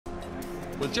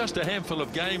With just a handful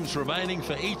of games remaining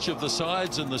for each of the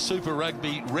sides in the Super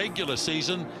Rugby regular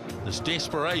season, there's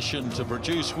desperation to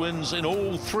produce wins in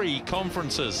all three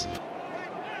conferences.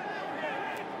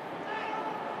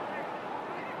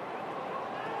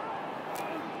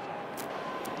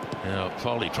 Now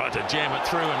Foley tried to jam it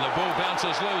through and the ball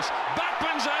bounces loose.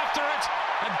 Buckman's after it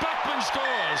and Buckman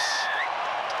scores.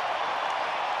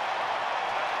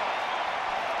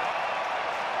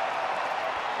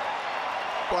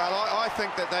 Well, I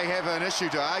think that they have an issue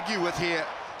to argue with here.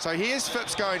 So here's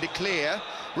Phipps going to clear.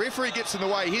 Referee gets in the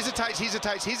way,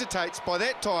 hesitates. By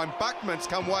that time, Buckman's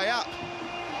come way up.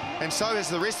 And so has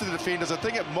the rest of the defenders. I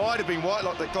think it might have been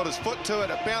Whitelock that got his foot to it.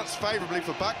 It bounced favourably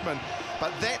for Buckman.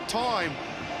 But that time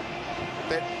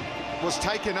that was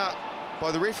taken up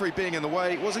by the referee being in the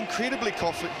way was incredibly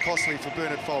costly for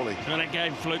Bernard Foley. And it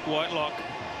gave Fluke Whitelock,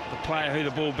 the player who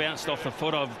the ball bounced off the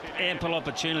foot of, ample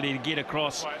opportunity to get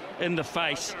across in the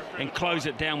face and close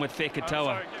it down with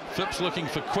Fekitoa. Phipps looking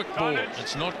for quick ball.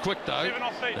 It's not quick though.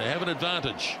 They have an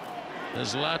advantage.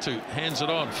 As Latu hands it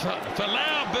on.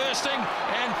 Falau bursting,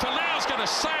 and Falau's going to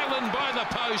sail in by the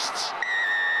posts.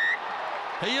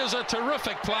 He is a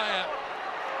terrific player,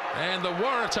 and the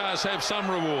Waratahs have some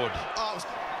reward.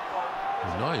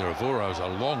 Naya Avoro's a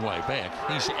long way back.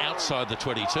 He's outside the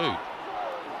 22.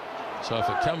 So if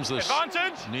it comes this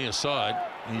near side,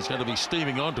 he's going to be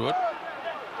steaming onto it.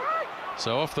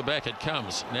 So off the back it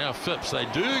comes. Now Phipps, they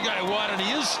do go wide and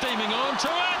he is steaming onto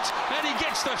it, and he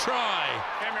gets the try.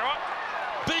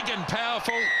 Big and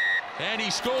powerful, and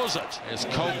he scores it as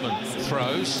Coltman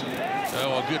throws.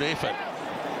 Oh, a good effort.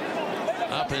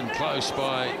 Up in close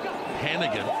by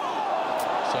Hannigan.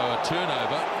 So a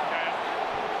turnover.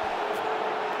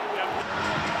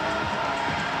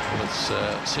 Well,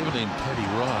 it's 17 Paddy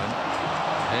Ryan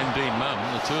and Dean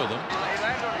Munn, the two of them.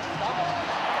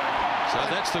 So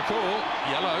that's the call,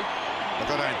 yellow. Look,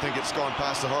 I don't think it's gone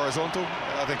past the horizontal.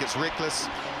 I think it's reckless.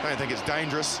 I don't think it's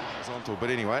dangerous. Horizontal, but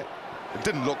anyway, it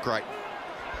didn't look great.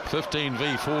 15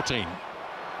 v 14.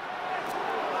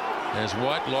 As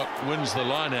Whitelock wins the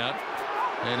line out,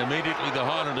 and immediately the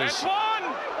Highlanders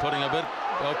putting a bit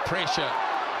of pressure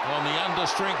on the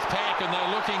understrength pack, and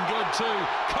they're looking good too.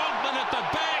 Coltman at the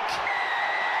back.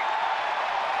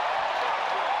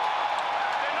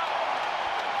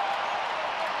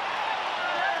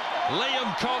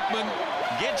 Liam Coltman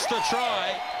gets the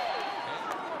try.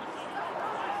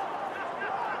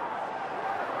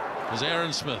 There's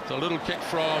Aaron Smith, a little kick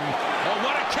from... Oh,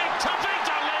 what a kick to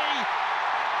Victor!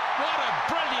 What a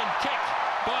brilliant kick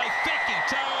by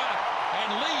Fekitoa, and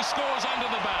Lee scores under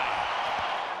the bar.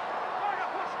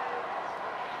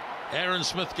 Aaron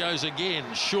Smith goes again,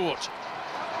 short.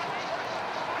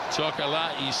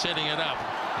 Chocolate setting it up.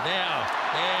 Now,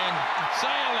 and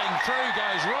sailing through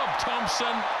goes Rob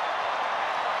Thompson.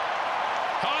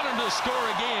 Highlanders score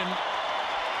again,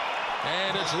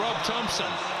 and it's Rob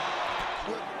Thompson.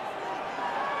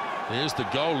 There's the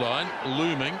goal line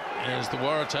looming as the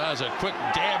Waratahs a quick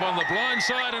dab on the blind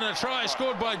side, and a try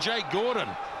scored by Jake Gordon.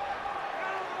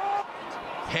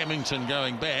 Hamilton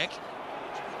going back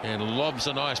and lobs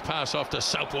a nice pass off to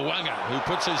Sopuanga, who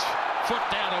puts his foot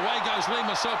down. Away goes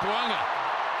Lima Sopuanga.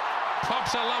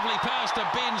 Pops a lovely pass to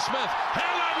Ben Smith.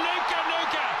 Helen Nuka.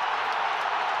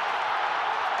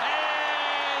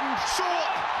 And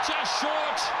short, just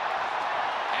short.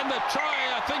 And the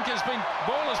try, I think,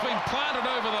 ball has been planted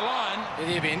over the line. Yeah,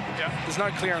 there, Ben. Yeah. There's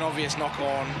no clear and obvious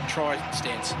knock-on try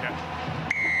stance. Yeah.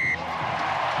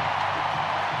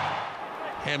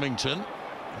 Hamilton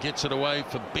gets it away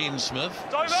for Ben Smith.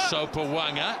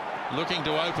 Sopuanga looking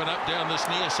to open up down this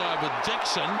near side with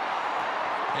Dixon.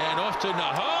 And off to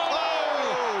Naholo.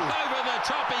 Oh! Over the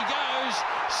top he goes.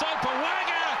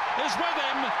 Sopuanga is with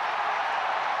him.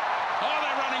 Oh,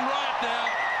 they're running right now.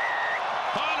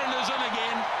 Highlanders in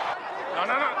again.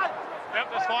 No.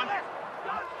 Yep, that's fine.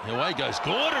 Away goes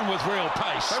Gordon with real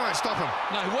pace. They won't stop him.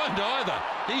 No, he won't either.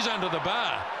 He's under the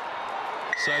bar.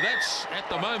 So that's, at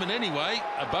the moment anyway,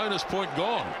 a bonus point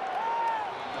gone.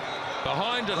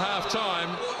 Behind at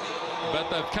half-time, but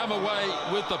they've come away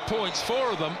with the points,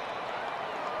 4 of them,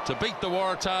 to beat the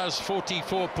Waratahs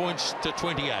 44 points to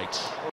 28.